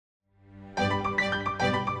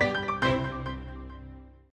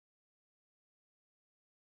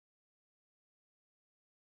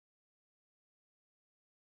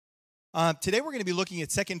Today we're going to be looking at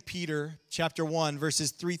 2 Peter chapter 1,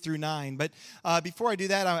 verses 3 through 9. But before I do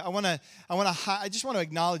that, I just want to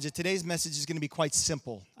acknowledge that today's message is going to be quite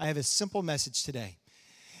simple. I have a simple message today.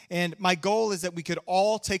 And my goal is that we could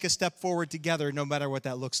all take a step forward together, no matter what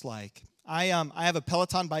that looks like. I have a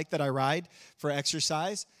Peloton bike that I ride for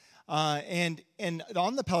exercise. And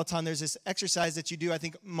on the Peloton, there's this exercise that you do. I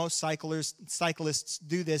think most cyclists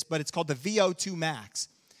do this, but it's called the VO2 Max.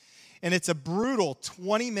 And it's a brutal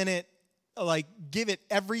 20-minute, give it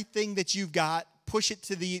everything that you've got, push it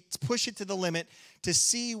to the limit to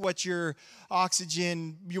see what your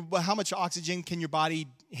oxygen, how much oxygen can your body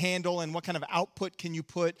handle, and what kind of output can you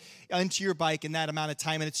put into your bike in that amount of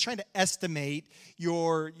time. And it's trying to estimate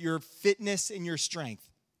your fitness and your strength.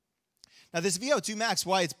 Now, this VO2 Max,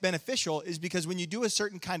 why it's beneficial is because when you do a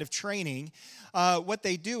certain kind of training, what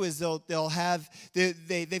they do is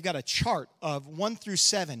they've got a chart of 1 through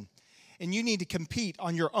 7, and you need to compete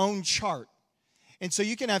on your own chart. And so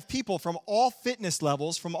you can have people from all fitness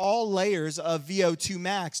levels, from all layers of VO2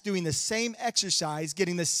 Max, doing the same exercise,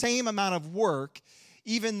 getting the same amount of work,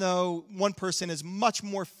 even though one person is much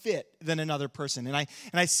more fit than another person. And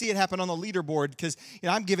I see it happen on the leaderboard because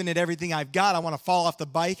I'm giving it everything I've got. I want to fall off the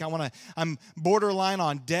bike. I'm borderline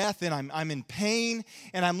on death, and I'm in pain,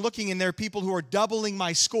 and I'm looking, and there are people who are doubling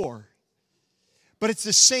my score. But it's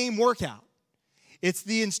the same workout. It's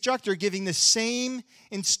the instructor giving the same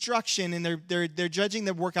instruction, and they're judging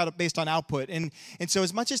the workout based on output. And so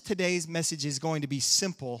as much as today's message is going to be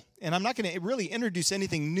simple, and I'm not going to really introduce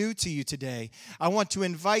anything new to you today, I want to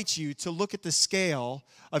invite you to look at the scale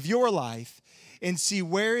of your life and see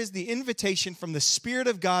where is the invitation from the Spirit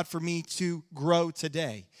of God for me to grow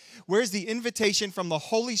today. Where's the invitation from the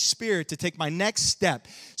Holy Spirit to take my next step?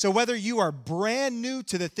 So whether you are brand new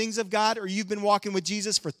to the things of God or you've been walking with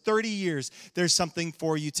Jesus for 30 years, there's something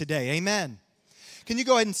for you today. Amen. Can you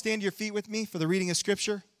go ahead and stand to your feet with me for the reading of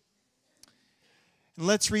Scripture? And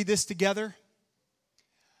let's read this together.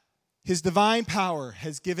 His divine power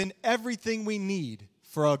has given everything we need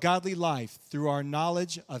for a godly life through our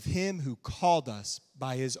knowledge of Him who called us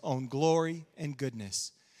by His own glory and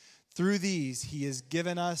goodness. Through these, He has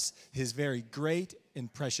given us His very great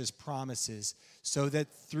and precious promises, so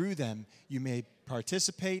that through them you may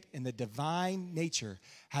participate in the divine nature,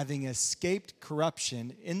 having escaped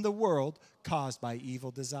corruption in the world caused by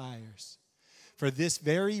evil desires. For this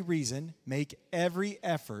very reason, make every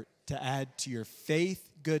effort to add to your faith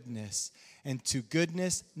goodness, and to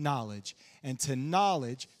goodness knowledge, and to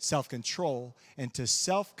knowledge self-control, and to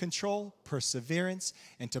self-control perseverance,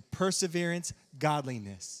 and to perseverance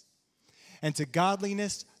godliness, and to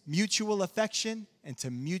godliness mutual affection, and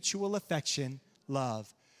to mutual affection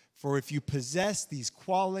love. For if you possess these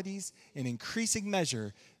qualities in increasing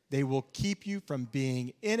measure, they will keep you from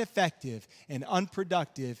being ineffective and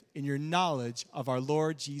unproductive in your knowledge of our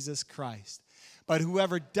Lord Jesus Christ. But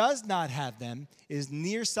whoever does not have them is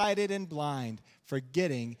nearsighted and blind,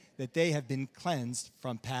 forgetting that they have been cleansed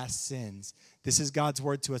from past sins. This is God's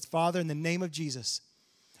word to us. Father, in the name of Jesus,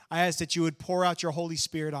 I ask that you would pour out your Holy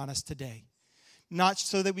Spirit on us today. Not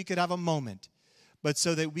so that we could have a moment, but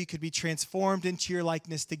so that we could be transformed into your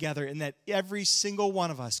likeness together, and that every single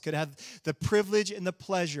one of us could have the privilege and the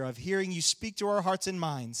pleasure of hearing you speak to our hearts and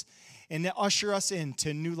minds and usher us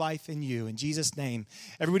into new life in you. In Jesus' name,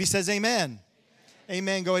 everybody says amen.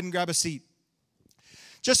 Amen. Go ahead and grab a seat.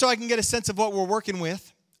 Just so I can get a sense of what we're working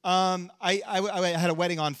with, I had a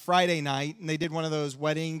wedding on Friday night, and they did one of those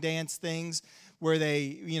wedding dance things where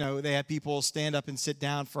they had people stand up and sit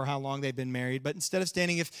down for how long they've been married. But instead of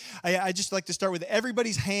standing, I just like to start with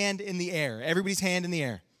everybody's hand in the air. Everybody's hand in the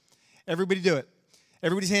air. Everybody do it.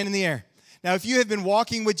 Everybody's hand in the air. Now, if you have been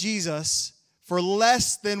walking with Jesus for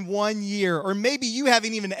less than 1 year, or maybe you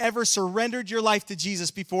haven't even ever surrendered your life to Jesus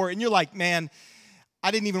before, and you're like, man, I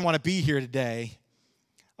didn't even want to be here today,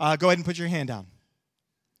 go ahead and put your hand down.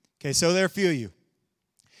 Okay, so there are a few of you.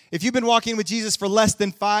 If you've been walking with Jesus for less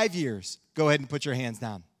than 5 years, go ahead and put your hands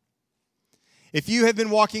down. If you have been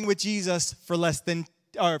walking with Jesus for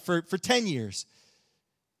for 10 years,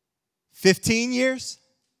 15 years,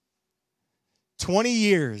 20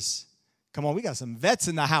 years, come on, we got some vets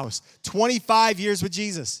in the house. 25 years with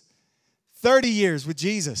Jesus, 30 years with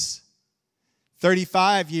Jesus,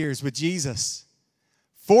 35 years with Jesus,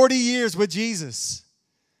 40 years with Jesus,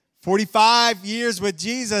 45 years with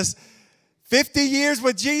Jesus, 50 years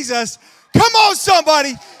with Jesus. Come on,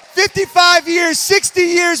 somebody. 55 years, 60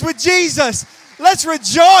 years with Jesus. Let's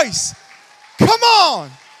rejoice. Come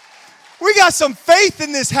on. We got some faith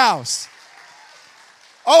in this house.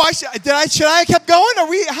 Oh, should I have kept going?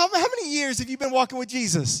 How many years have you been walking with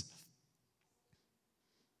Jesus?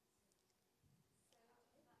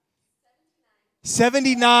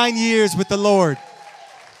 79 years with the Lord.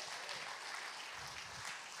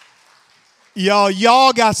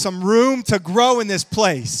 Y'all got some room to grow in this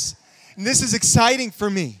place. And this is exciting for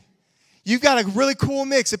me. You've got a really cool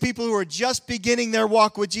mix of people who are just beginning their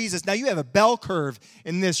walk with Jesus. Now, you have a bell curve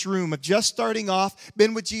in this room of just starting off,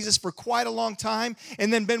 been with Jesus for quite a long time,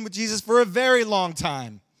 and then been with Jesus for a very long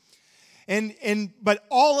time. But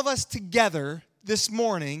all of us together this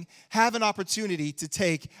morning have an opportunity to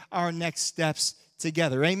take our next steps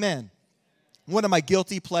together. Amen. One of my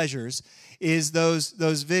guilty pleasures is those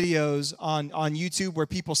videos on YouTube where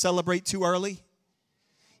people celebrate too early.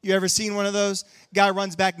 You ever seen one of those? Guy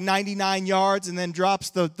runs back 99 yards and then drops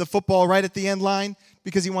the football right at the end line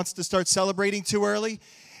because he wants to start celebrating too early.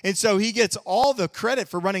 And so he gets all the credit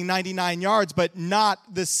for running 99 yards, but not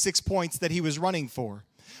the 6 points that he was running for.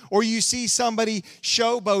 Or you see somebody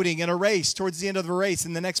showboating in a race towards the end of the race,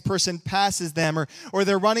 and the next person passes them, or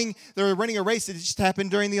they're running a race that just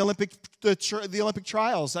happened during the Olympic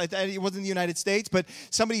trials. It wasn't in the United States, but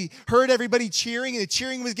somebody heard everybody cheering, and the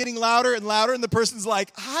cheering was getting louder and louder, and the person's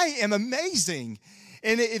like, "I am amazing,"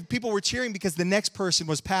 and people were cheering because the next person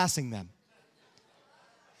was passing them.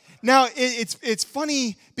 Now it's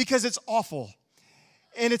funny because it's awful,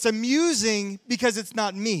 and it's amusing because it's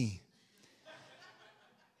not me.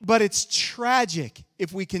 But it's tragic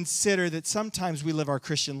if we consider that sometimes we live our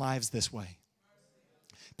Christian lives this way.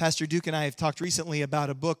 Pastor Duke and I have talked recently about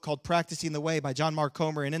a book called Practicing the Way by John Mark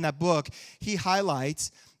Comer. And in that book, he highlights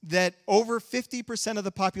that over 50% of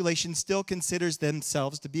the population still considers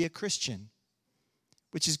themselves to be a Christian,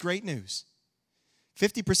 which is great news.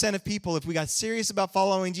 50% of people, if we got serious about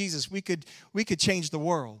following Jesus, we could change the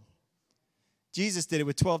world. Jesus did it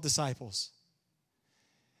with 12 disciples.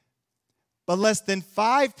 But less than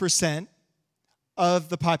 5% of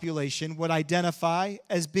the population would identify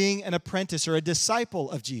as being an apprentice or a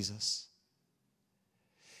disciple of Jesus.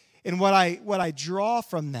 And what I draw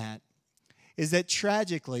from that is that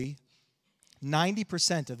tragically,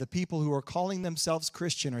 90% of the people who are calling themselves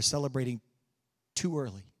Christian are celebrating too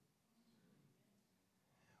early.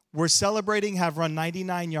 We're celebrating, have run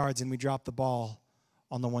 99 yards, and we drop the ball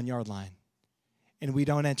on the 1 yard line. And we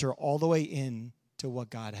don't enter all the way in to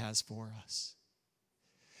what God has for us.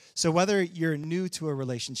 So whether you're new to a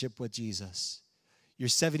relationship with Jesus, you're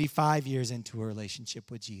 75 years into a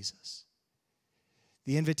relationship with Jesus,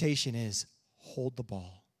 the invitation is hold the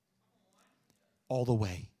ball all the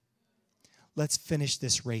way. Let's finish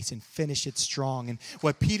this race and finish it strong. And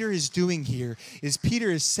what Peter is doing here is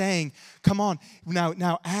Peter is saying, come on,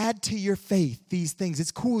 now add to your faith these things.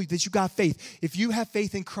 It's cool that you got faith. If you have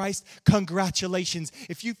faith in Christ, congratulations.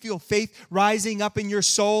 If you feel faith rising up in your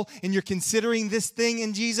soul and you're considering this thing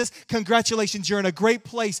in Jesus, congratulations. You're in a great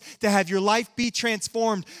place to have your life be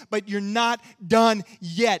transformed, but you're not done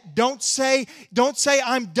yet. Don't say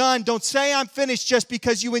I'm done. Don't say I'm finished just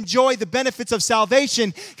because you enjoy the benefits of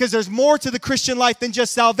salvation, because there's more to the Christian life than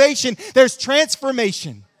just salvation. There's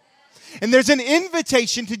transformation. And there's an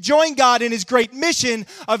invitation to join God in His great mission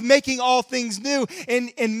of making all things new.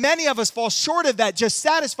 And many of us fall short of that, just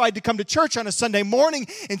satisfied to come to church on a Sunday morning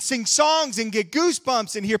and sing songs and get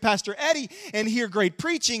goosebumps and hear Pastor Eddie and hear great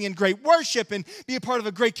preaching and great worship and be a part of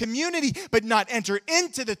a great community, but not enter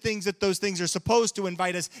into the things that those things are supposed to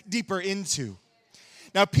invite us deeper into.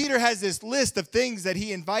 Now, Peter has this list of things that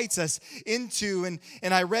he invites us into,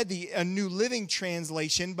 and I read a New Living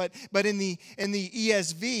Translation, but in the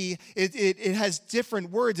ESV, it has different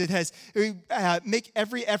words. It has make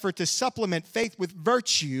every effort to supplement faith with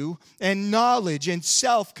virtue and knowledge and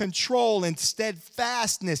self-control and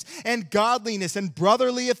steadfastness and godliness and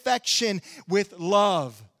brotherly affection with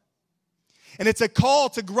love. And it's a call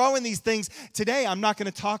to grow in these things. Today, I'm not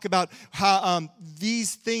going to talk about how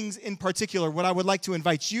these things in particular. What I would like to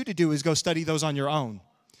invite you to do is go study those on your own.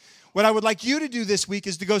 What I would like you to do this week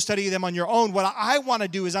is to go study them on your own. What I want to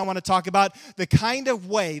do is I want to talk about the kind of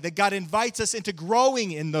way that God invites us into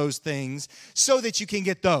growing in those things so that you can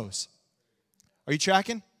get those. Are you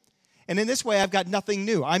tracking? And in this way, I've got nothing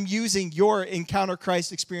new. I'm using your Encounter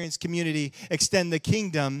Christ Experience community, Extend the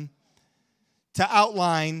Kingdom, to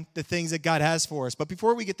outline the things that God has for us. But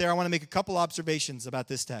before we get there, I want to make a couple observations about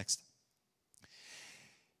this text.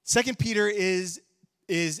 2 Peter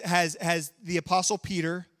has the Apostle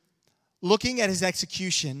Peter looking at his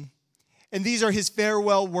execution, and these are his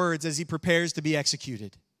farewell words as he prepares to be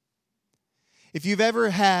executed. If you've ever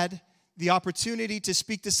had the opportunity to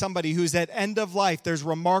speak to somebody who's at end of life, there's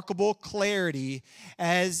remarkable clarity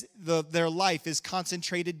as their life is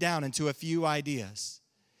concentrated down into a few ideas.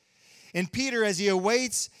 And Peter, as he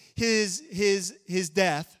awaits his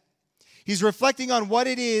death, He's reflecting on what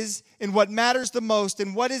it is and what matters the most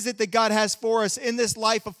and what is it that God has for us in this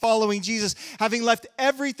life of following Jesus, having left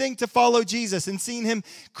everything to follow Jesus and seen him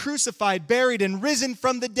crucified, buried, and risen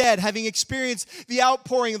from the dead, having experienced the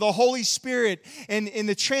outpouring of the Holy Spirit and in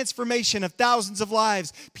the transformation of thousands of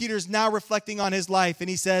lives. Peter's now reflecting on his life, and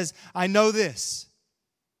he says, I know this,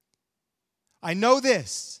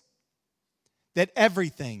 that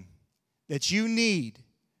everything that you need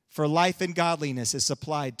for life and godliness is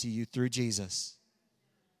supplied to you through Jesus.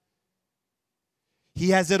 He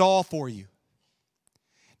has it all for you.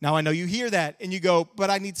 Now, I know you hear that and you go, but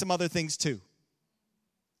I need some other things too.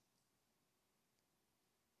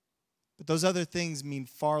 But those other things mean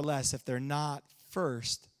far less if they're not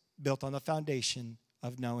first built on the foundation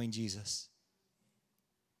of knowing Jesus.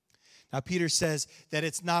 Now, Peter says that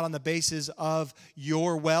it's not on the basis of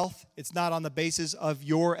your wealth. It's not on the basis of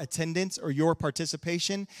your attendance or your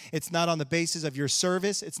participation. It's not on the basis of your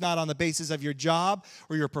service. It's not on the basis of your job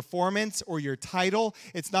or your performance or your title.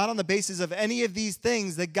 It's not on the basis of any of these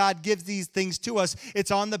things that God gives these things to us.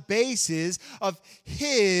 It's on the basis of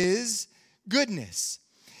his goodness.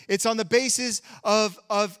 It's on the basis of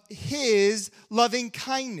his loving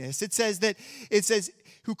kindness. It says,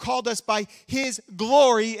 who called us by his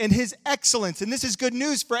glory and his excellence. And this is good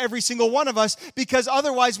news for every single one of us, because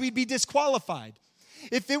otherwise we'd be disqualified.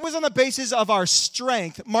 If it was on the basis of our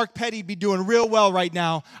strength, Mark Petty'd be doing real well right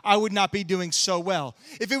now. I would not be doing so well.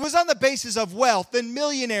 If it was on the basis of wealth, then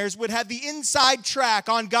millionaires would have the inside track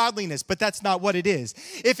on godliness, but that's not what it is.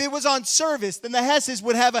 If it was on service, then the Hesses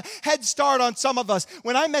would have a head start on some of us.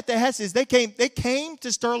 When I met the Hesses, they came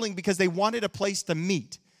to Sterling because they wanted a place to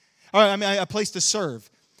meet. A place to serve.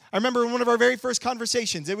 I remember in one of our very first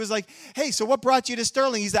conversations, it was like, hey, so what brought you to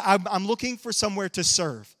Sterling? He said, I'm looking for somewhere to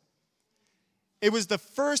serve. It was the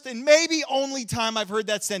first and maybe only time I've heard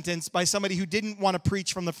that sentence by somebody who didn't want to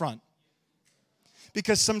preach from the front.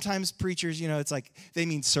 Because sometimes preachers, it's like they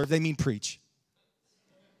mean serve, they mean preach.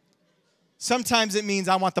 Sometimes it means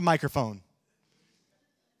I want the microphone.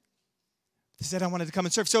 They said I wanted to come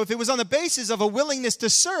and serve. So if it was on the basis of a willingness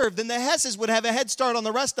to serve, then the Hesses would have a head start on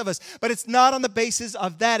the rest of us. But it's not on the basis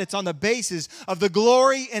of that. It's on the basis of the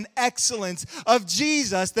glory and excellence of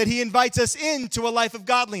Jesus that he invites us into a life of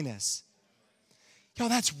godliness. Yo,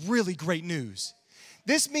 that's really great news.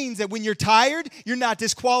 This means that when you're tired, you're not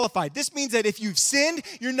disqualified. This means that if you've sinned,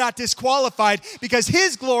 you're not disqualified, because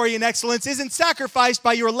his glory and excellence isn't sacrificed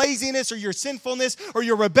by your laziness or your sinfulness or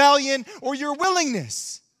your rebellion or your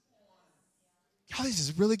willingness. Oh, this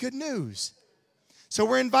is really good news. So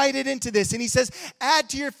we're invited into this. And he says, add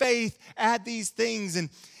to your faith, add these things. And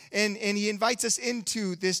he invites us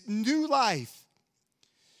into this new life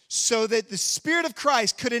so that the Spirit of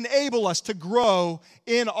Christ could enable us to grow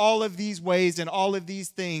in all of these ways and all of these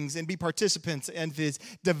things and be participants in his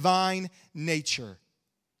divine nature.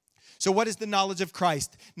 So what is the knowledge of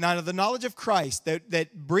Christ? Now, the knowledge of Christ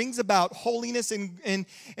that brings about holiness and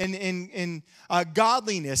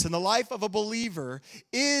godliness in the life of a believer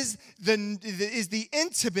is the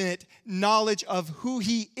intimate knowledge of who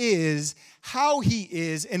he is, how he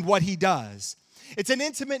is, and what he does. It's an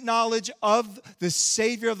intimate knowledge of the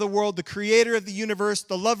Savior of the world, the creator of the universe,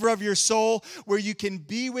 the lover of your soul, where you can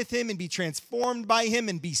be with him and be transformed by him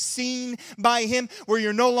and be seen by him, where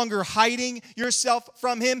you're no longer hiding yourself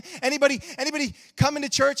from him. Anybody come into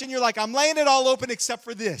church and you're like, I'm laying it all open except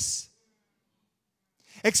for this.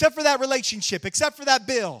 Except for that relationship, except for that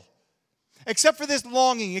bill. Except for this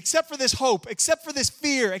longing, except for this hope, except for this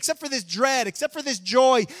fear, except for this dread, except for this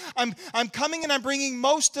joy. I'm coming and I'm bringing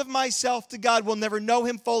most of myself to God. We'll never know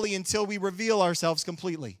him fully until we reveal ourselves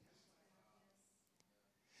completely.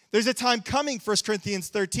 There's a time coming, 1 Corinthians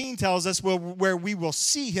 13 tells us, where we will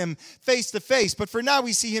see him face to face. But for now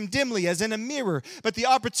we see him dimly as in a mirror. But the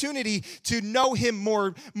opportunity to know him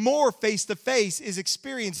more face to face is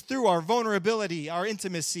experienced through our vulnerability, our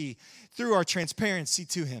intimacy, through our transparency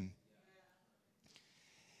to him.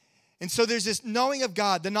 And so there's this knowing of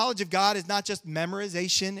God. The knowledge of God is not just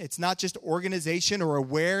memorization. It's not just organization or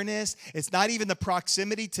awareness. It's not even the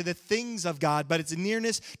proximity to the things of God, but it's a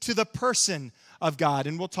nearness to the person of God.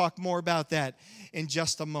 And we'll talk more about that in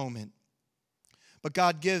just a moment. But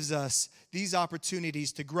God gives us these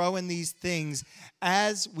opportunities to grow in these things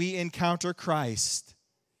as we encounter Christ,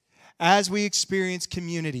 as we experience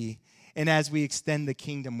community, and as we extend the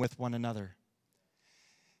kingdom with one another.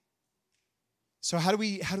 So how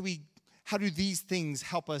do these things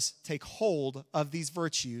help us take hold of these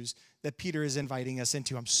virtues that Peter is inviting us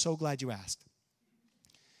into? I'm so glad you asked.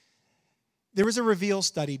 There was a Reveal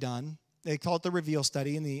study done. They call it the Reveal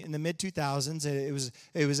study in the mid-2000s.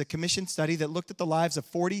 It was a commissioned study that looked at the lives of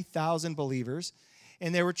 40,000 believers.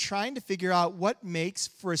 and they were trying to figure out what makes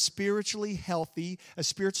for a spiritually healthy, a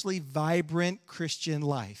spiritually vibrant Christian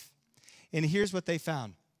life. And here's what they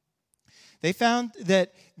found. They found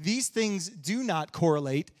that these things do not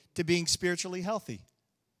correlate to being spiritually healthy.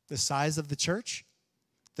 The size of the church,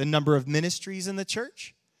 the number of ministries in the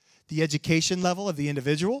church, the education level of the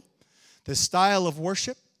individual, the style of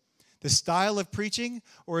worship, the style of preaching,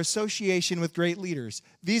 or association with great leaders.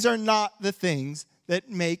 These are not the things that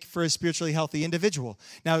make for a spiritually healthy individual.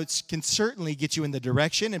 Now, it can certainly get you in the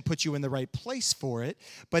direction and put you in the right place for it,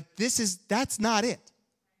 but that's not it.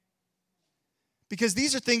 Because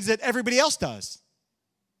these are things that everybody else does.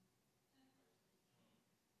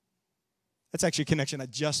 That's actually a connection I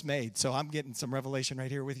just made, so I'm getting some revelation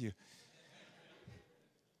right here with you.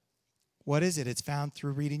 What is it? It's found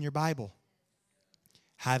through reading your Bible,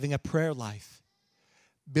 having a prayer life,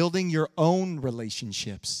 building your own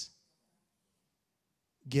relationships,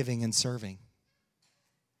 giving and serving.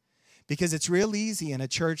 Because it's real easy in a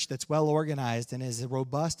church that's well organized and as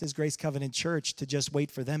robust as Grace Covenant Church to just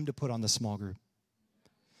wait for them to put on the small group,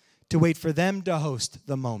 to wait for them to host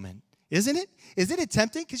the moment. Isn't it? Isn't it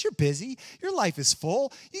tempting? Because you're busy. Your life is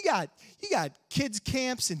full. You got kids'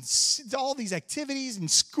 camps and all these activities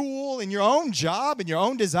and school and your own job and your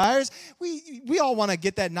own desires. We all want to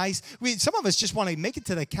get that nice. Some of us just want to make it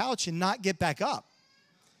to the couch and not get back up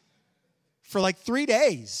for like 3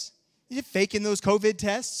 days. You're faking those COVID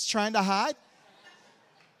tests, trying to hide.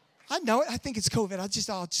 I know it. I think it's COVID. I'll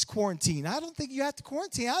just quarantine. I don't think you have to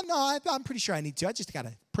quarantine. I'm pretty sure I need to. I just got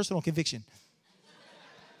a personal conviction.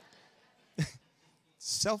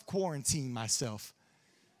 Self-quarantine myself.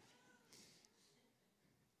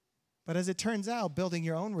 But as it turns out, building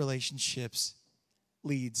your own relationships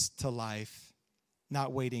leads to life,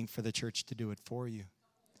 not waiting for the church to do it for you.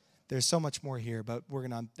 There's so much more here, but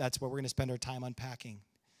that's what we're going to spend our time unpacking.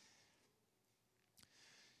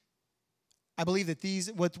 I believe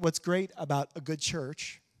that what's great about a good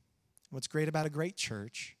church, what's great about a great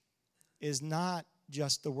church, is not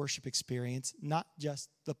just the worship experience, not just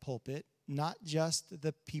the pulpit, not just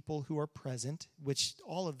the people who are present, which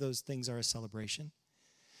all of those things are a celebration.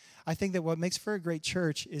 I think that what makes for a great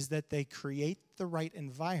church is that they create the right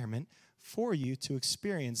environment for you to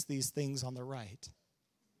experience these things on the right.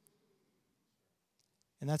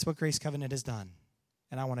 And that's what Grace Covenant has done.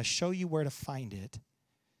 And I want to show you where to find it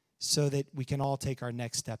so that we can all take our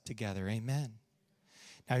next step together. Amen.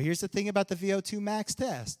 Now, here's the thing about the VO2 max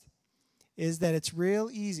test is that it's real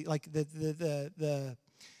easy. Like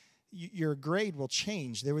your grade will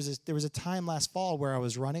change. There was a time last fall where I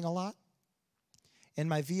was running a lot, and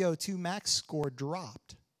my VO2 max score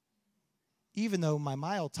dropped, even though my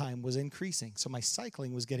mile time was increasing. So my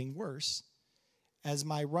cycling was getting worse as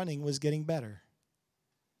my running was getting better.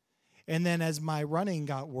 And then as my running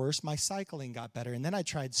got worse, my cycling got better. And then I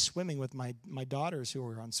tried swimming with my daughters who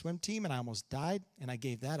were on swim team, and I almost died, and I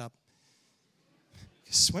gave that up.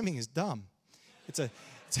 Swimming is dumb. It's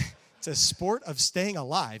a sport of staying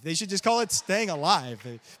alive. They should just call it staying alive,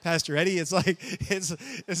 Pastor Eddie. It's like,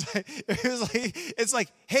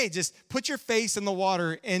 hey, just put your face in the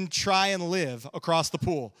water and try and live across the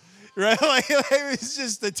pool, right? Like, it was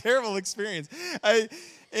just a terrible experience.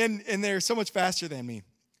 And they're so much faster than me.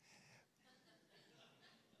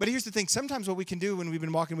 But here's the thing. Sometimes what we can do when we've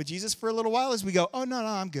been walking with Jesus for a little while is we go, oh, no,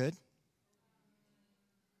 I'm good.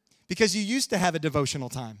 Because you used to have a devotional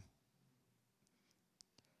time.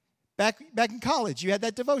 Back in college, you had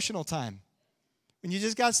that devotional time. When you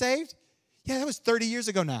just got saved, yeah, that was 30 years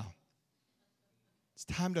ago now. It's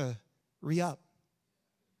time to re-up.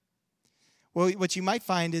 Well, what you might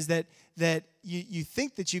find is that you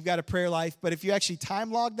think that you've got a prayer life, but if you actually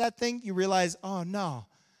time log that thing, you realize, oh, no,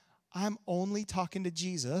 I'm only talking to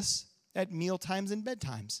Jesus at meal times and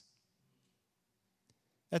bedtimes.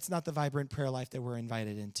 That's not the vibrant prayer life that we're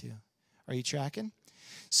invited into. Are you tracking?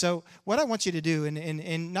 So what I want you to do,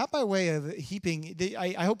 and not by way of heaping,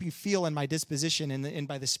 I hope you feel in my disposition and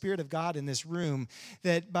by the Spirit of God in this room,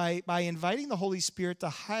 that by inviting the Holy Spirit to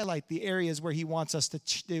highlight the areas where He wants us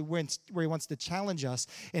where He wants to challenge us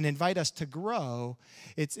and invite us to grow,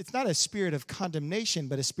 it's not a spirit of condemnation,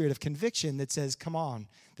 but a spirit of conviction that says, come on,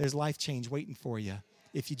 there's life change waiting for you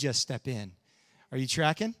if you just step in. Are you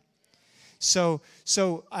tracking? So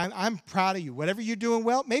I'm proud of you. Whatever you're doing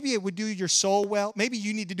well, maybe it would do your soul well. Maybe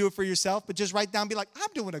you need to do it for yourself, but just write down, be like, I'm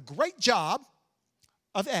doing a great job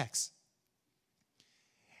of X.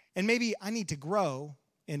 And maybe I need to grow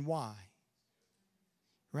in Y.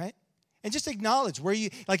 Right? And just acknowledge where you,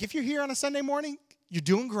 like if you're here on a Sunday morning, you're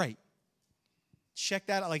doing great. Check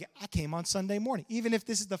that out. Like, I came on Sunday morning. Even if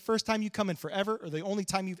this is the first time you come in forever or the only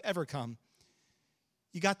time you've ever come,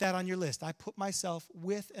 You got that on your list. I put myself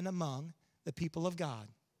with and among the people of God.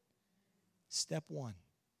 Step 1.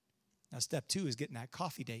 Now, step 2 is getting that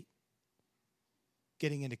coffee date,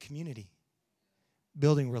 getting into community,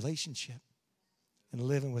 building relationship, and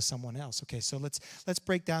living with someone else. Okay, so let's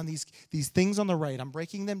break down these things on the right. I'm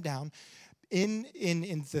breaking them down in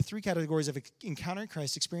the 3 categories of encountering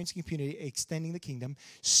Christ, experiencing community, extending the kingdom,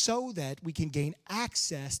 so that we can gain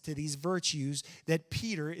access to these virtues that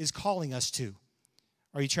Peter is calling us to.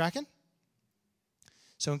 Are you tracking?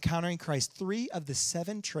 So encountering Christ, 3 of the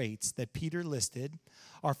 7 traits that Peter listed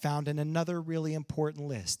are found in another really important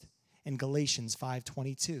list in Galatians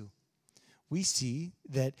 5:22. We see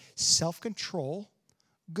that self-control,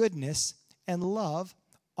 goodness, and love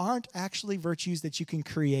aren't actually virtues that you can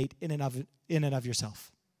create in and of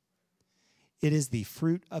yourself. It is the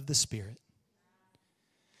fruit of the Spirit.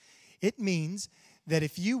 It means that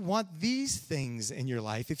if you want these things in your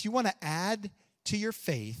life, if you want to add to your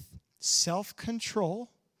faith self-control,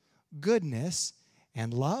 goodness,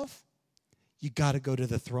 and love, you got to go to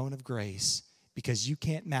the throne of grace, because you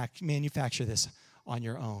can't manufacture this on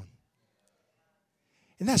your own.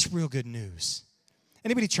 And that's real good news.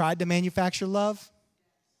 Anybody tried to manufacture love?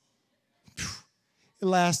 It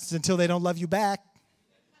lasts until they don't love you back.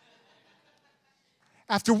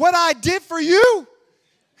 After what I did for you.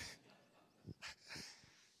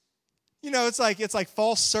 You know, it's like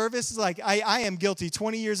false service. It's like I am guilty.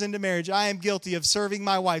 20 years into marriage, I am guilty of serving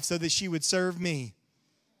my wife so that she would serve me.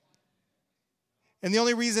 And the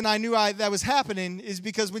only reason I knew that was happening is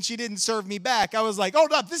because when she didn't serve me back, I was like,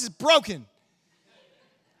 hold up, this is broken.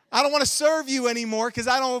 I don't want to serve you anymore because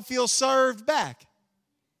I don't feel served back.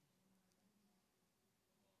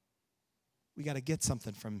 We got to get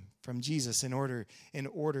something from Jesus in order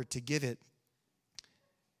to give it.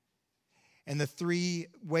 And the 3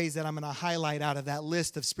 ways that I'm going to highlight out of that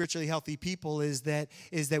list of spiritually healthy people is that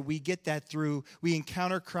we get that through, we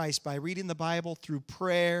encounter Christ by reading the Bible, through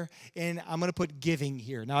prayer, and I'm going to put giving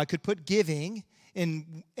here. Now, I could put giving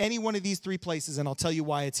in any one of these 3 places, and I'll tell you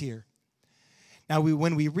why it's here. Now,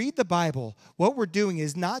 when we read the Bible, what we're doing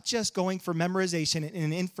is not just going for memorization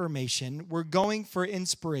and information. We're going for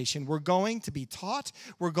inspiration. We're going to be taught.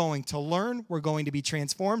 We're going to learn. We're going to be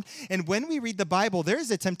transformed. And when we read the Bible, there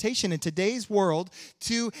is a temptation in today's world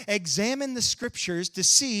to examine the Scriptures to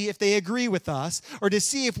see if they agree with us or to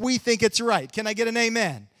see if we think it's right. Can I get an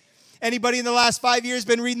amen? Anybody in the last 5 years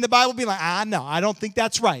been reading the Bible be like, no, I don't think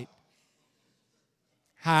that's right.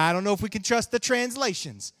 I don't know if we can trust the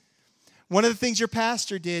translations. One of the things your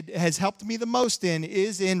pastor has helped me the most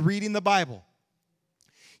is in reading the Bible.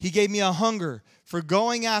 He gave me a hunger for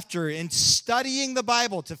going after and studying the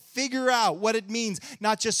Bible to figure out what it means,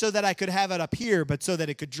 not just so that I could have it up here, but so that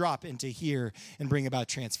it could drop into here and bring about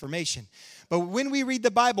transformation. But when we read the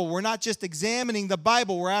Bible, we're not just examining the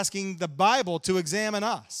Bible, we're asking the Bible to examine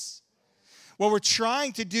us. What we're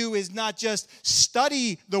trying to do is not just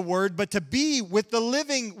study the Word, but to be with the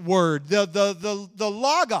living Word, the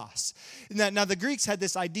Logos. Now, the Greeks had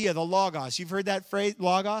this idea, the Logos. You've heard that phrase,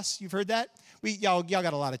 Logos? You've heard that? Y'all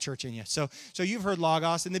got a lot of church in you. So you've heard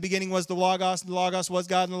Logos. In the beginning was the Logos, and the Logos was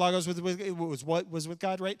God, and the Logos was with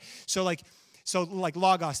God, right? So like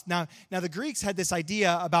Logos. Now the Greeks had this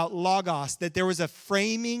idea about Logos, that there was a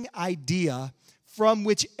framing idea from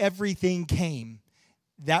which everything came.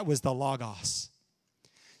 That was the Logos.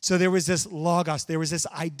 So there was this Logos. There was this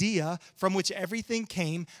idea from which everything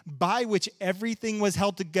came, by which everything was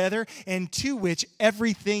held together, and to which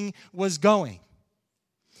everything was going.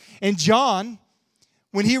 And John,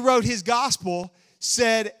 when he wrote his gospel,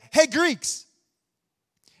 said, hey, Greeks,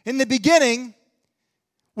 in the beginning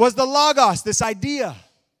was the Logos, this idea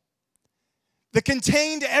that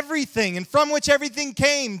contained everything, and from which everything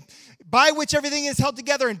came, by which everything is held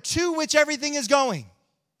together, and to which everything is going.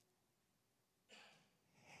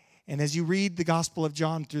 And as you read the Gospel of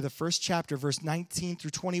John through the first chapter, verse 19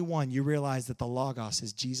 through 21, you realize that the Logos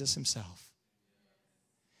is Jesus himself.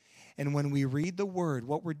 And when we read the Word,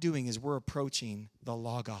 what we're doing is we're approaching the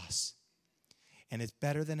Logos. And it's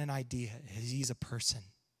better than an idea. He's a person.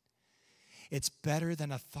 It's better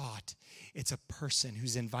than a thought. It's a person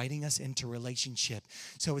who's inviting us into relationship.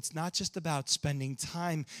 So it's not just about spending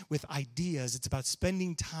time with ideas. It's about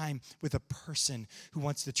spending time with a person who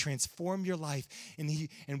wants to transform your life.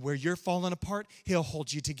 And where you're falling apart, he'll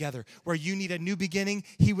hold you together. Where you need a new beginning,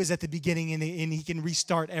 he was at the beginning and he can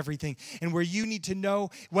restart everything. And where you need to know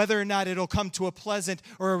whether or not it'll come to a pleasant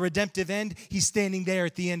or a redemptive end, he's standing there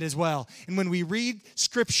at the end as well. And when we read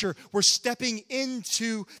Scripture, we're stepping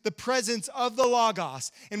into the presence of the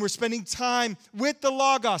Logos, and we're spending time with the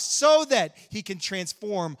Logos so that he can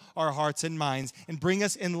transform our hearts and minds and bring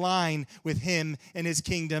us in line with him and his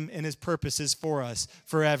kingdom and his purposes for us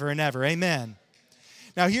forever and ever. Amen.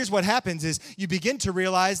 Now, here's what happens is you begin to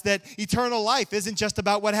realize that eternal life isn't just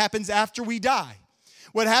about what happens after we die.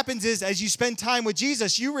 What happens is, as you spend time with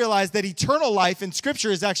Jesus, you realize that eternal life in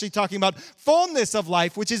Scripture is actually talking about fullness of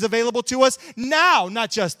life, which is available to us now,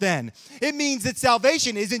 not just then. It means that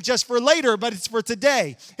salvation isn't just for later, but it's for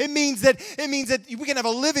today. It means that we can have a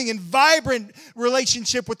living and vibrant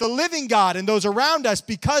relationship with the living God and those around us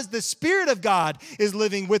because the Spirit of God is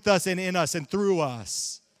living with us and in us and through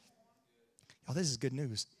us. Oh, this is good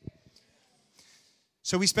news.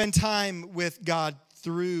 So we spend time with God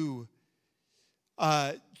through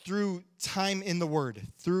time in the Word,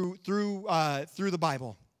 through the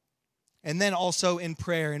Bible, and then also in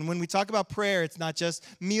prayer. And when we talk about prayer, it's not just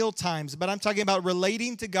meal times, but I'm talking about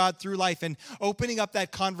relating to God through life and opening up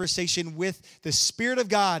that conversation with the Spirit of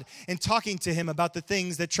God and talking to him about the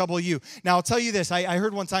things that trouble you. Now, I'll tell you this. I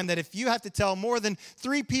heard one time that if you have to tell more than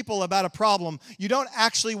 3 people about a problem, you don't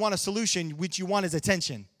actually want a solution. What you want is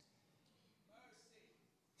attention.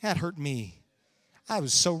 That hurt me. I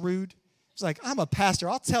was so rude. It's like, I'm a pastor.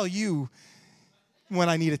 I'll tell you when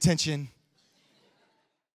I need attention.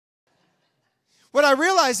 What I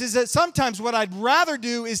realized is that sometimes what I'd rather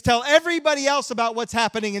do is tell everybody else about what's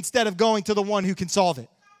happening instead of going to the one who can solve it.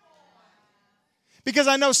 Because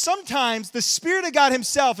I know sometimes the Spirit of God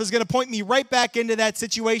himself is going to point me right back into that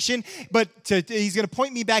situation, but he's going to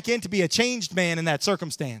point me back in to be a changed man in that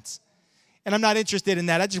circumstance. And I'm not interested in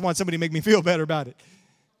that. I just want somebody to make me feel better about it.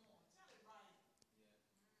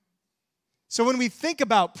 So when we think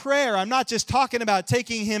about prayer, I'm not just talking about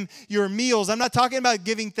taking him your meals. I'm not talking about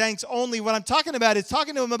giving thanks only. What I'm talking about is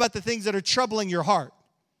talking to him about the things that are troubling your heart.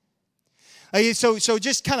 So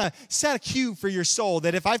just kind of set a cue for your soul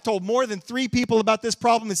that if I've told more than 3 people about this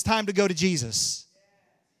problem, it's time to go to Jesus.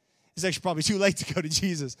 It's actually probably too late to go to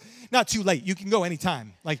Jesus. Not too late. You can go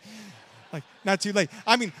anytime. Like not too late.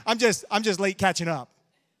 I mean, I'm just late catching up.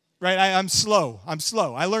 Right? I'm slow.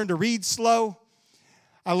 I learned to read slow.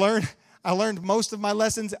 I learned most of my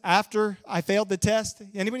lessons after I failed the test.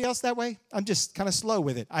 Anybody else that way? I'm just kind of slow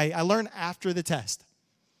with it. I learn after the test.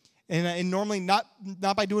 And normally not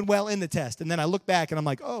by doing well in the test. And then I look back and I'm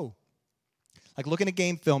like, oh. Like looking at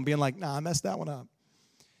game film, being like, nah, I messed that one up.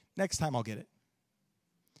 Next time I'll get it.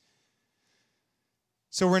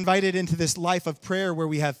 So we're invited into this life of prayer where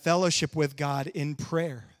we have fellowship with God in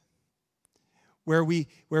prayer. Where we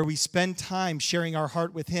spend time sharing our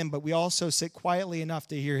heart with him, but we also sit quietly enough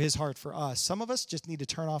to hear his heart for us. Some of us just need to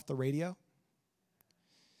turn off the radio.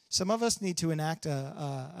 Some of us need to enact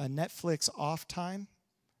a Netflix off time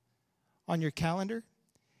on your calendar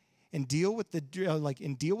and deal with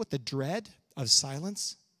the dread of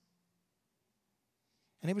silence.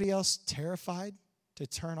 Anybody else terrified to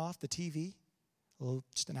turn off the TV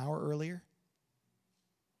just an hour earlier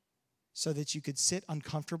so that you could sit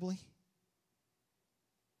uncomfortably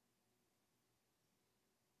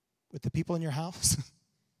with the people in your house?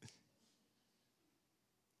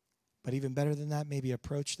 But even better than that, maybe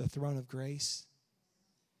approach the throne of grace.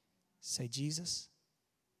 Say, Jesus,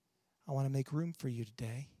 I want to make room for you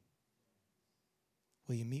today.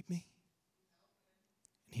 Will you meet me?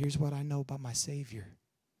 And here's what I know about my Savior,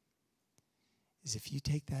 is if you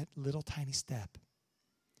take that little tiny step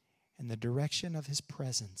in the direction of his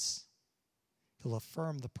presence, he'll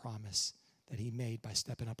affirm the promise that he made by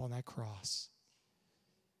stepping up on that cross.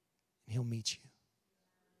 He'll meet you.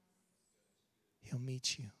 He'll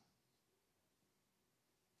meet you.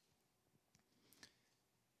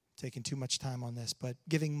 Taking too much time on this, but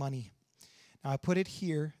giving money. Now, I put it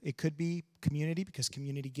here. It could be community because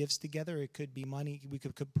community gives together. It could be money. We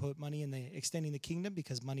could put money in the extending the kingdom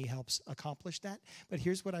because money helps accomplish that. But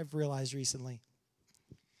here's what I've realized recently.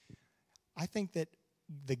 I think that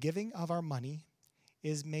the giving of our money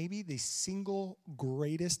is maybe the single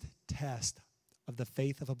greatest test of the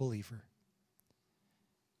faith of a believer.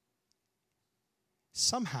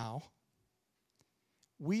 Somehow,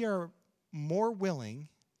 we are more willing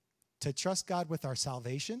to trust God with our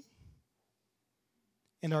salvation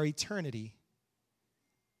and our eternity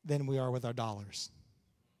than we are with our dollars.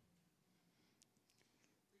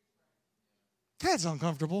 That's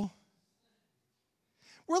uncomfortable.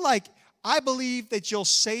 We're like, I believe that you'll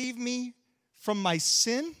save me from my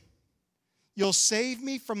sin. You'll save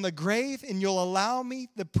me from the grave, and you'll allow me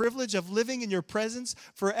the privilege of living in your presence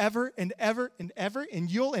forever and ever and ever,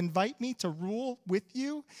 and you'll invite me to rule with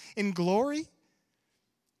you in glory.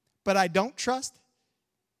 But I don't trust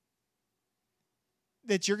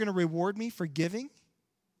that you're going to reward me for giving.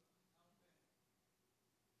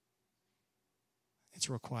 It's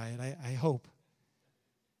real quiet. I hope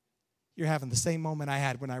you're having the same moment I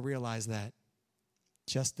had when I realized that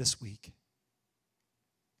just this week.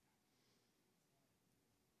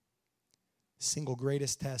 The single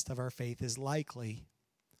greatest test of our faith is likely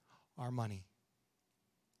our money,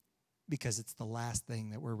 because it's the last thing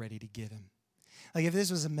that we're ready to give him. Like if this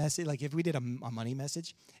was a message, like if we did a money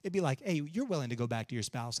message, it'd be like, hey, you're willing to go back to your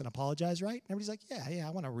spouse and apologize, right? And everybody's like, yeah, I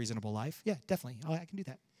want a reasonable life. Yeah, definitely. I can do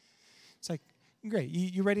that. It's like, great.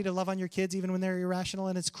 You ready to love on your kids even when they're irrational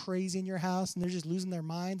and it's crazy in your house and they're just losing their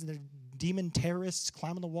minds and they're demon terrorists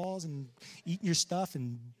climbing the walls and eating your stuff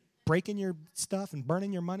and breaking your stuff and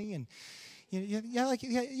burning your money and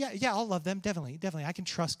I'll love them. Definitely. I can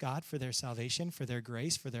trust God for their salvation, for their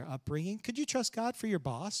grace, for their upbringing. Could you trust God for your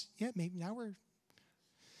boss? Yeah, maybe now we're.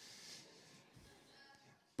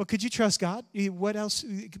 But could you trust God? What else?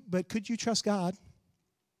 But could you trust God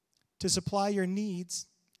to supply your needs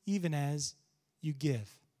even as you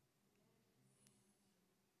give?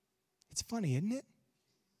 It's funny, isn't it?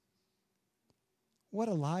 What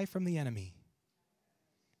a lie from the enemy.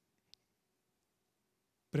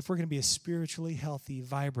 But if we're going to be a spiritually healthy,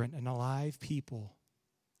 vibrant, and alive people,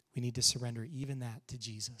 we need to surrender even that to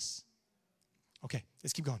Jesus. Okay,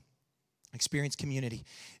 let's keep going. Experience community.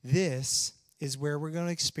 This is where we're going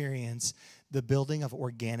to experience the building of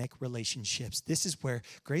organic relationships. This is where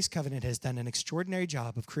Grace Covenant has done an extraordinary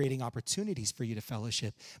job of creating opportunities for you to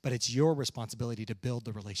fellowship, but it's your responsibility to build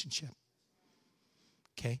the relationship.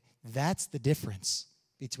 Okay? That's the difference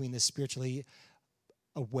between the spiritually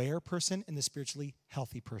aware person and the spiritually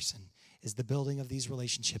healthy person, is the building of these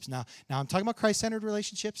relationships. Now I'm talking about Christ-centered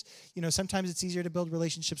relationships. Sometimes it's easier to build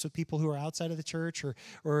relationships with people who are outside of the church or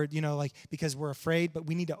because we're afraid, but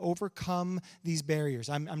we need to overcome these barriers.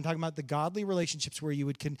 I'm talking about the godly relationships where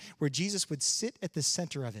where Jesus would sit at the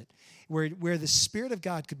center of it, where the Spirit of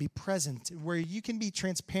God could be present, where you can be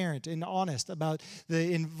transparent and honest about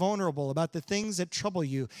and vulnerable about the things that trouble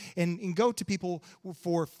you and go to people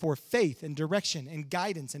for faith and direction and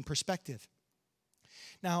guidance and perspective.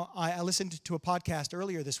 Now, I listened to a podcast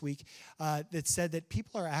earlier this week that said that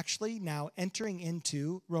people are actually now entering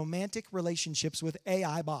into romantic relationships with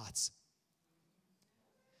AI bots.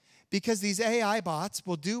 Because these AI bots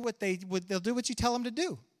will do they'll do what you tell them to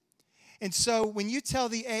do. And so when you tell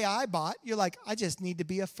the AI bot, you're like, I just need to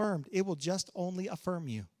be affirmed. It will just only affirm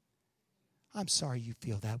you. I'm sorry you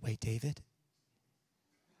feel that way, David.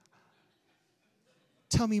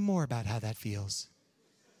 Tell me more about how that feels.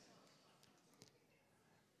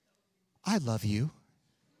 I love you.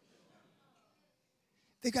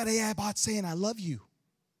 They got AI bots saying, I love you.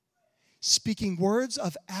 Speaking words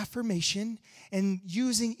of affirmation and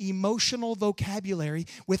using emotional vocabulary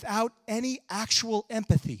without any actual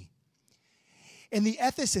empathy. And the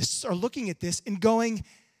ethicists are looking at this and going,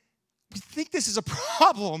 we think this is a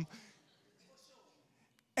problem.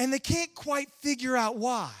 And they can't quite figure out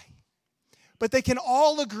why. But they can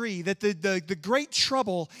all agree that the great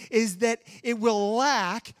trouble is that it will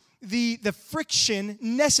lack the friction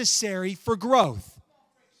necessary for growth.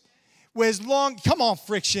 Come on,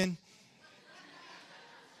 friction.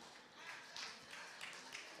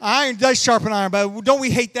 Iron does sharpen iron, but don't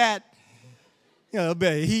we hate that? A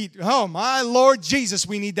bit of heat. Oh, my Lord Jesus,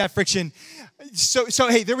 we need that friction. So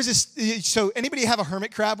hey, there was this. So anybody have a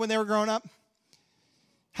hermit crab when they were growing up?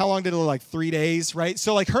 How long did it live? Like 3 days, right?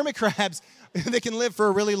 So like hermit crabs, they can live for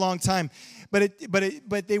a really long time.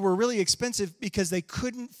 But they were really expensive because they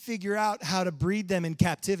couldn't figure out how to breed them in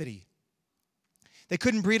captivity. They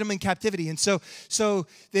couldn't breed them in captivity. And so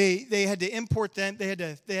they had to import them. They had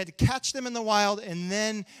to catch them in the wild and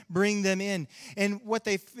then bring them in. And what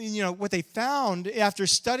they found after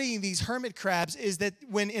studying these hermit crabs is that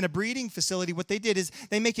when in a breeding facility, what they did is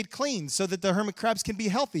they make it clean so that the hermit crabs can be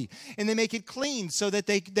healthy. And they make it clean so that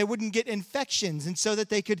they wouldn't get infections and so that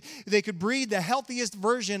they could breed the healthiest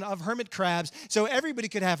version of hermit crabs so everybody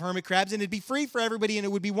could have hermit crabs and it'd be free for everybody and it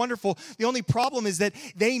would be wonderful. The only problem is that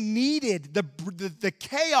they needed the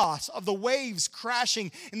chaos of the waves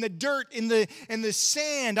crashing in the dirt, in the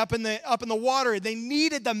sand, up in the water. They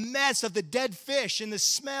needed the mess of the dead fish and the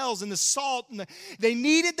smells and the salt. They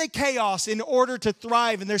needed the chaos in order to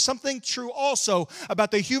thrive. And there's something true also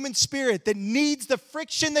about the human spirit that needs the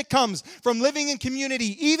friction that comes from living in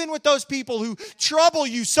community, even with those people who trouble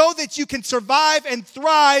you, so that you can survive and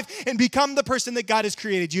thrive and become the person that God has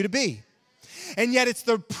created you to be. And yet it's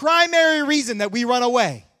the primary reason that we run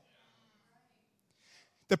away.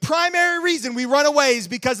 The primary reason we run away is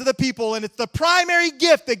because of the people, and it's the primary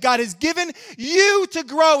gift that God has given you to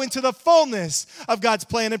grow into the fullness of God's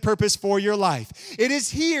plan and purpose for your life. It is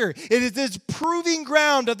here. It is this proving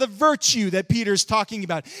ground of the virtue that Peter's talking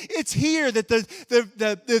about. It's here that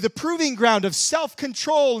the proving ground of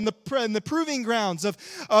self-control and the proving grounds of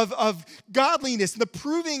godliness and the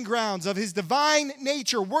proving grounds of his divine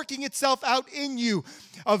nature working itself out in you,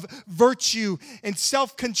 of virtue and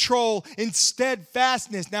self-control and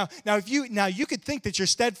steadfastness. Now you could think that you're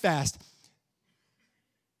steadfast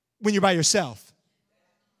when you're by yourself.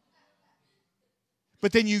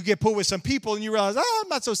 But then you get put with some people and you realize, I'm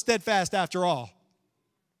not so steadfast after all.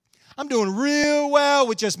 I'm doing real well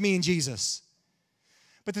with just me and Jesus.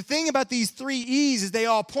 But the thing about these 3 E's is they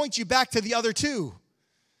all point you back to the other 2.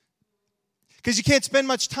 Because you can't spend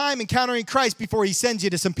much time encountering Christ before he sends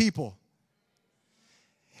you to some people.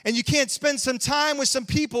 And you can't spend some time with some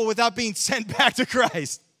people without being sent back to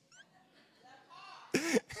Christ.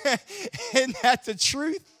 Isn't that the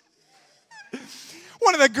truth?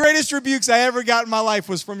 One of the greatest rebukes I ever got in my life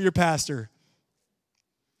was from your pastor.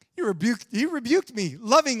 He rebuked me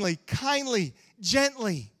lovingly, kindly,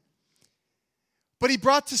 gently. But he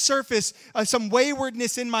brought to surface some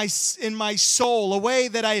waywardness in my soul, a way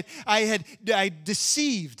that I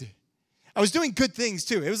deceived. I was doing good things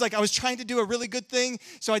too. It was like I was trying to do a really good thing,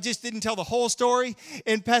 so I just didn't tell the whole story.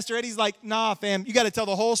 And Pastor Eddie's like, nah, fam, you got to tell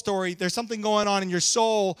the whole story. There's something going on in your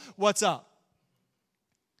soul. What's up?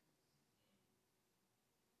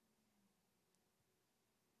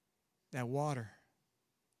 That water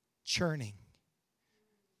churning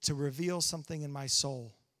to reveal something in my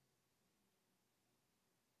soul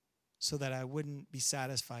so that I wouldn't be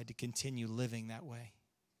satisfied to continue living that way,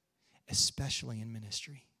 especially in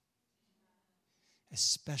ministry.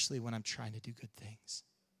 Especially when I'm trying to do good things.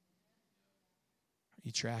 Are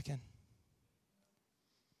you tracking?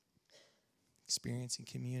 Experiencing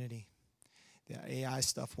community. The AI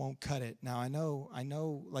stuff won't cut it. Now, I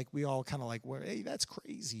know, like we all kind of like, well, hey, that's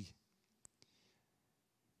crazy.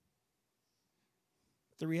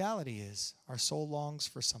 The reality is, our soul longs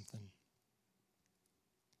for something.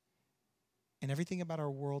 And everything about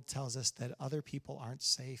our world tells us that other people aren't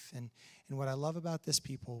safe. And what I love about this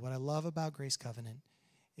people, what I love about Grace Covenant,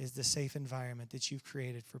 is the safe environment that you've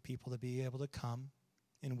created for people to be able to come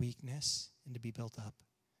in weakness and to be built up,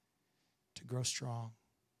 to grow strong,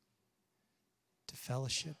 to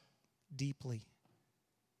fellowship deeply,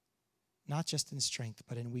 not just in strength,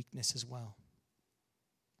 but in weakness as well.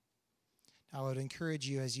 I would encourage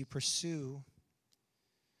you as you pursue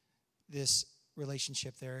this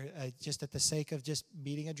relationship there, just at the sake of just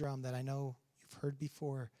beating a drum that I know you've heard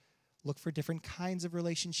before, look for different kinds of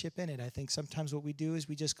relationship in it. I think sometimes what we do is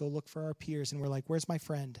we just go look for our peers and we're like, where's my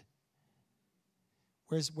friend?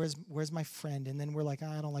 Where's my friend? And then we're like,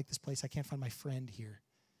 I don't like this place. I can't find my friend here.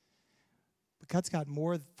 But God's got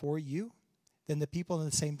more for you than the people in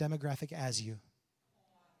the same demographic as you.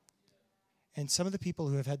 And some of the people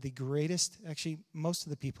who have had the greatest, actually most of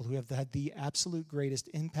the people who have had the absolute greatest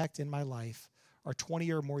impact in my life are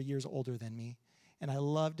 20 or more years older than me. And I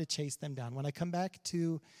love to chase them down. When I come back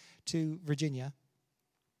to Virginia,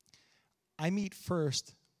 I meet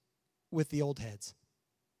first with the old heads.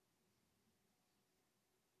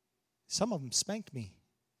 Some of them spanked me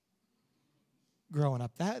growing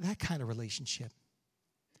up. That kind of relationship.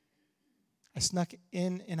 I snuck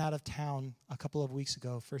in and out of town a couple of weeks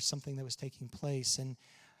ago for something that was taking place, and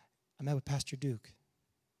I met with Pastor Duke.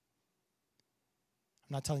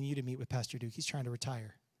 I'm not telling you to meet with Pastor Duke. He's trying to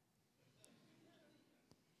retire.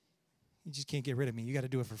 You just can't get rid of me. You got to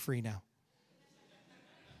do it for free now.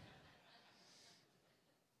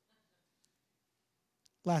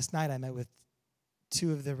 Last night I met with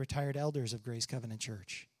 2 of the retired elders of Grace Covenant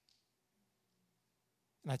Church.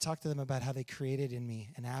 And I talked to them about how they created in me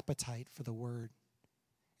an appetite for the Word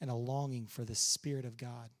and a longing for the Spirit of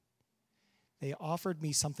God. They offered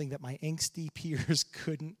me something that my angsty peers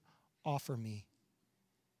couldn't offer me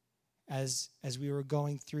as we were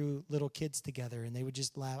going through little kids together, and they would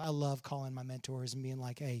just laugh. I love calling my mentors and being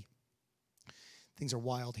like, hey, things are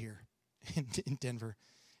wild here in Denver.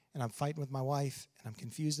 And I'm fighting with my wife, and I'm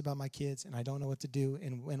confused about my kids, and I don't know what to do.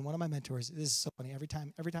 And one of my mentors, this is so funny, every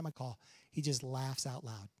time I call, he just laughs out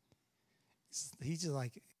loud. He's just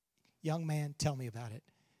like, young man, tell me about it.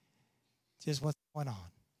 Just what's going on.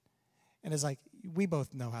 And it's like, we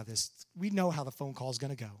both know we know how the phone call is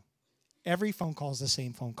going to go. Every phone call is the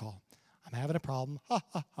same phone call. I'm having a problem. Ha,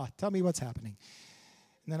 ha, ha. Tell me what's happening.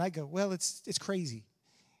 And then I go, well, it's crazy.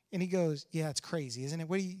 And he goes, yeah, it's crazy, isn't it?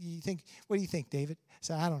 What do you think? What do you think, David? I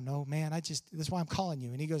said, I don't know, man. That's why I'm calling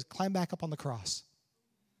you. And he goes, climb back up on the cross.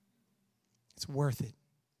 It's worth it.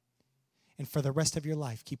 And for the rest of your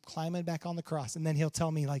life, keep climbing back on the cross. And then he'll tell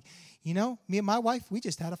me, like, you know, me and my wife, we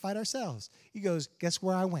just had a fight ourselves. He goes, guess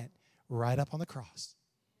where I went? Right up on the cross.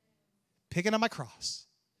 Picking up my cross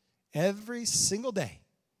every single day.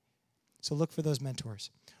 So look for those mentors.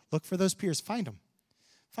 Look for those peers. Find them.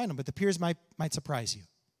 Find them. But the peers might surprise you.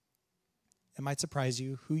 It might surprise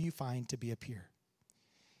you who you find to be a peer.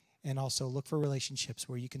 And also look for relationships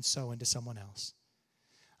where you can sow into someone else.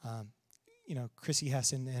 You know, Chrissy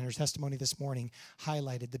Hessen in her testimony this morning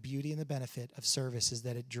highlighted the beauty and the benefit of service is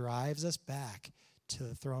that it drives us back to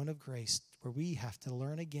the throne of grace where we have to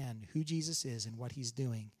learn again who Jesus is and what he's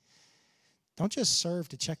doing. Don't just serve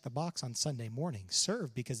to check the box on Sunday morning.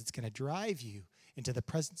 Serve because it's going to drive you into the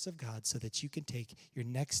presence of God so that you can take your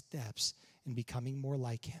next steps in becoming more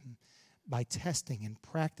like him by testing and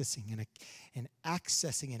practicing and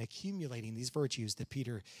accessing and accumulating these virtues that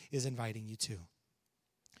Peter is inviting you to.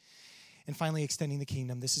 And finally, extending the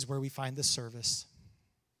kingdom. This is where we find the service.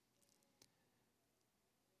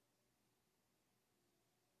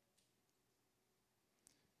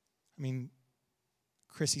 I mean,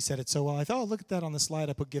 Chrissy said it so well. I thought, oh, look at that on the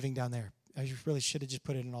slide. I put giving down there. I really should have just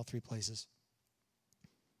put it in all three places.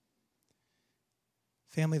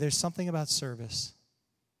 Family, there's something about service.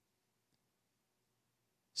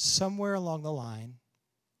 Somewhere along the line,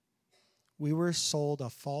 we were sold a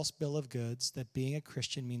false bill of goods that being a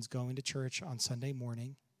Christian means going to church on Sunday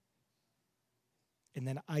morning and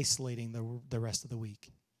then isolating the rest of the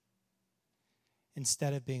week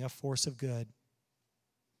instead of being a force of good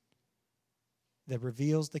that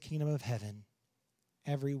reveals the kingdom of heaven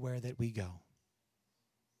everywhere that we go.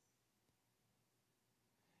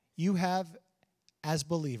 You have, as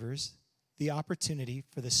believers, the opportunity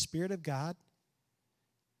for the Spirit of God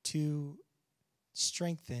to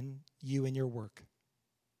strengthen you in your work.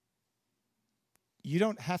 You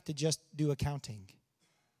don't have to just do accounting,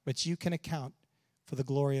 but you can account for the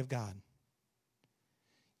glory of God.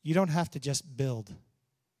 You don't have to just build.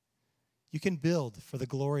 You can build for the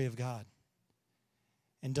glory of God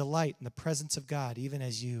and delight in the presence of God even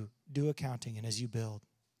as you do accounting and as you build.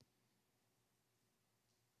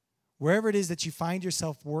 Wherever it is that you find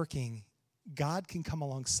yourself working, God can come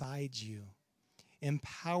alongside you,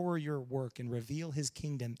 empower your work, and reveal his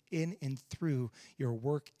kingdom in and through your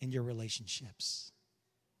work and your relationships.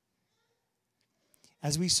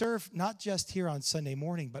 As we serve not just here on Sunday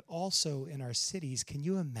morning, but also in our cities, can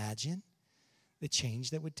you imagine the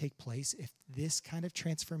change that would take place if this kind of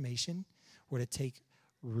transformation were to take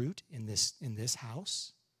root in this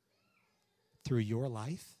house through your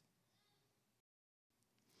life?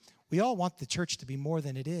 We all want the church to be more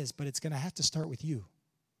than it is, but it's going to have to start with you.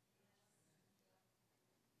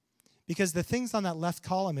 Because the things on that left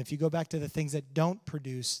column, if you go back to the things that don't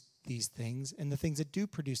produce these things and the things that do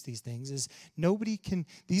produce these things, is nobody can,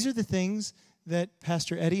 these are the things that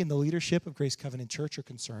Pastor Eddie and the leadership of Grace Covenant Church are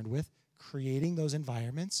concerned with, creating those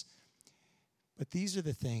environments. But these are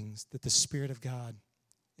the things that the Spirit of God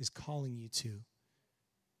is calling you to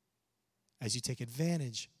as you take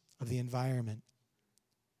advantage of the environment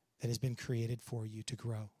that has been created for you to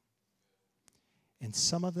grow. And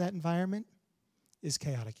some of that environment is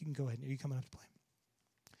chaotic. You can go ahead. Are you coming up to play?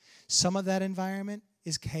 Some of that environment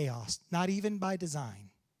is chaos, not even by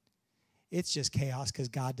design. It's just chaos because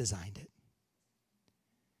God designed it.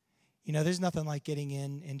 You know, there's nothing like getting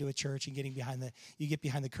into a church and getting you get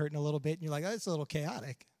behind the curtain a little bit and you're like, oh, it's a little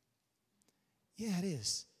chaotic. Yeah, it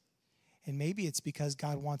is. And maybe it's because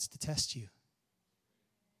God wants to test you.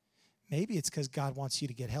 Maybe it's because God wants you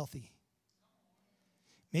to get healthy.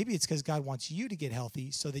 Maybe it's because God wants you to get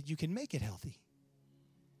healthy so that you can make it healthy.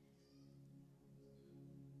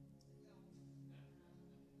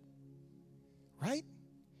 Right?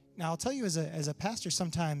 Now, I'll tell you as a pastor,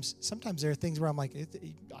 sometimes there are things where I'm like,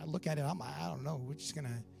 I look at it, I don't know,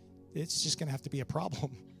 it's just gonna have to be a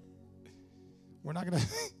problem. We're not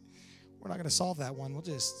gonna solve that one. We'll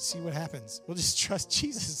just see what happens. We'll just trust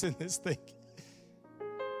Jesus in this thing.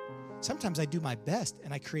 Sometimes I do my best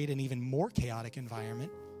and I create an even more chaotic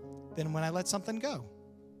environment than when I let something go.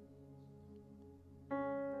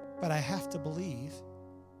 But I have to believe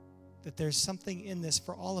that there's something in this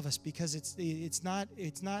for all of us, because it's not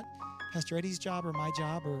Pastor Eddie's job or my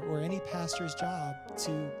job or any pastor's job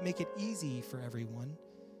to make it easy for everyone.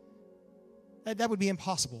 That would be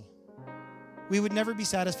impossible. We would never be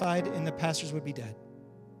satisfied and the pastors would be dead.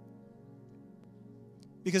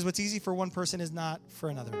 Because what's easy for one person is not for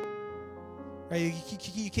another. Right?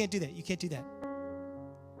 You can't do that. You can't do that.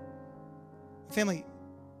 Family,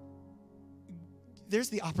 there's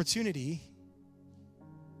the opportunity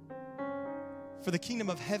for the kingdom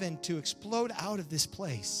of heaven to explode out of this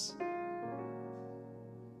place.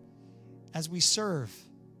 as we serve,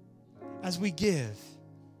 as we give,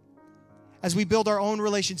 as we build our own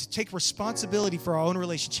relationships, take responsibility for our own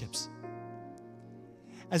relationships,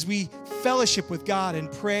 as we fellowship with God in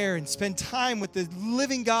prayer and spend time with the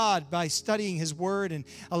living God by studying His Word and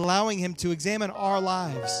allowing Him to examine our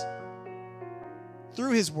lives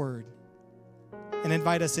through His Word and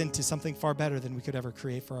invite us into something far better than we could ever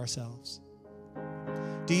create for ourselves.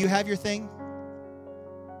 Do you have your thing?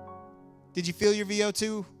 Did you feel your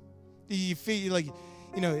VO2? Did you feel like,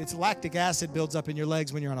 it's lactic acid builds up in your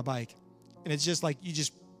legs when you're on a bike. And it's just like you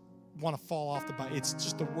just want to fall off the bike. It's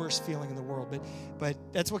just the worst feeling in the world. But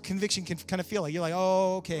that's what conviction can kind of feel like. You're like,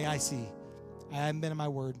 oh, okay, I see. I haven't been in my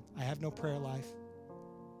Word. I have no prayer life.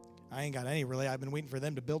 I ain't got any really. I've been waiting for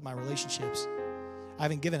them to build my relationships. I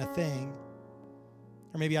haven't given a thing.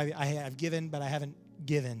 Or maybe I have given, but I haven't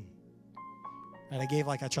given. And I gave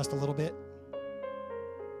like I trust a little bit.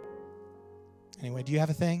 Anyway, do you have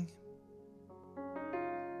a thing?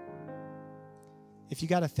 If you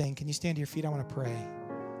got a thing, can you stand to your feet? I want to pray.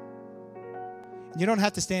 And you don't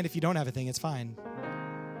have to stand if you don't have a thing. It's fine.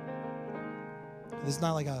 There's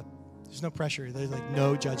not like there's no pressure. There's like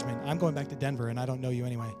no judgment. I'm going back to Denver, and I don't know you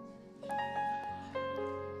anyway.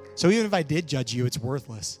 So even if I did judge you, it's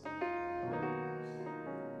worthless.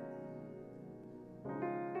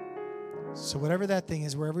 So whatever that thing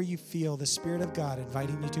is, wherever you feel the Spirit of God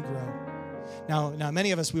inviting you to grow. Now,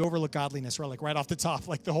 many of us, we overlook godliness, right off the top.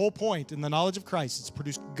 Like the whole point in the knowledge of Christ is to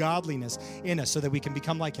produce godliness in us so that we can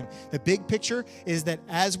become like Him. The big picture is that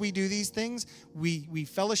as we do these things, we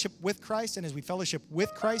fellowship with Christ, and as we fellowship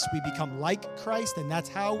with Christ, we become like Christ, and that's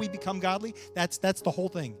how we become godly. That's the whole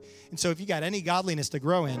thing. And so if you got any godliness to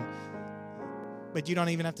grow in, but you don't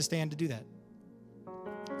even have to stand to do that.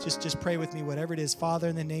 Just pray with me, whatever it is. Father,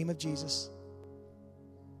 in the name of Jesus,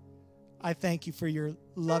 I thank you for your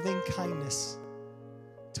loving kindness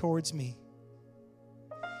towards me,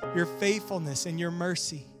 your faithfulness and your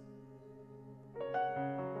mercy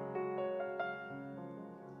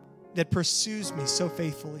that pursues me so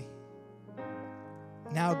faithfully.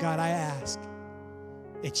 Now, God, I ask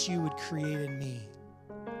that you would create in me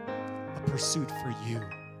a pursuit for you,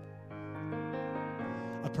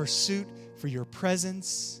 a pursuit for your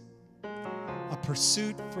presence, a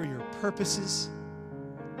pursuit for your purposes,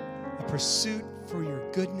 a pursuit for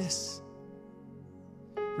your goodness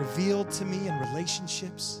revealed to me in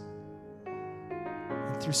relationships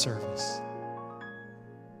and through service.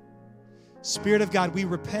 Spirit of God, we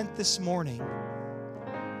repent this morning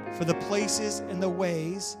for the places and the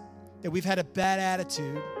ways that we've had a bad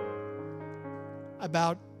attitude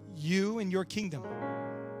about you and your kingdom,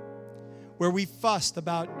 where we fussed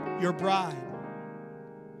about your bride,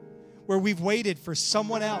 where we've waited for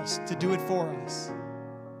someone else to do it for us,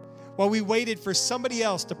 while we waited for somebody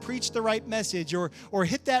else to preach the right message or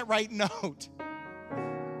hit that right note.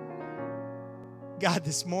 God,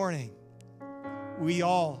 this morning, we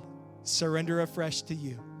all surrender afresh to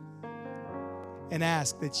you and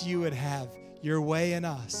ask that you would have your way in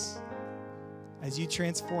us as you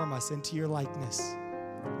transform us into your likeness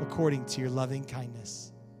according to your loving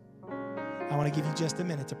kindness. I want to give you just a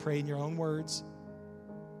minute to pray in your own words.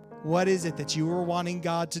 What is it that you are wanting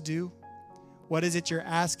God to do? What is it you're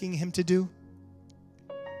asking Him to do?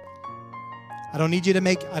 I don't need you to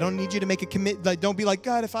make a commit. Like, don't be like,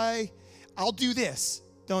 God, I'll do this.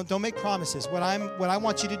 Don't make promises. What I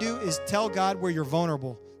want you to do is tell God where you're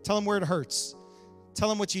vulnerable. Tell Him where it hurts.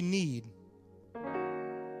 Tell Him what you need.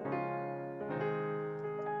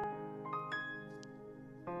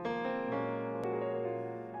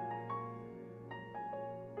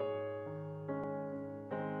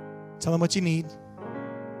 Tell Him what you need.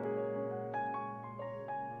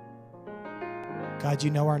 God,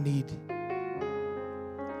 you know our need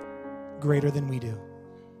greater than we do.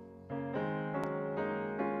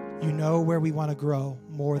 You know where we want to grow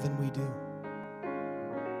more than we do.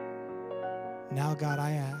 Now, God,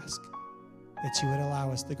 I ask that you would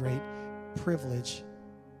allow us the great privilege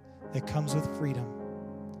that comes with freedom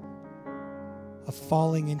of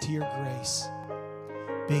falling into your grace,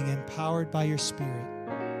 being empowered by your Spirit,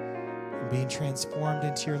 and being transformed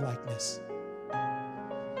into your likeness.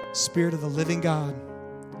 Spirit of the living God,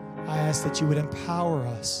 I ask that you would empower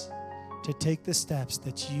us to take the steps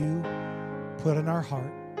that you put in our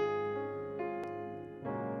heart,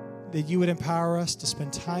 that you would empower us to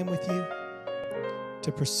spend time with you,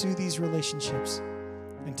 to pursue these relationships,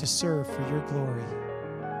 and to serve for your glory.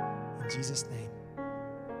 In Jesus' name.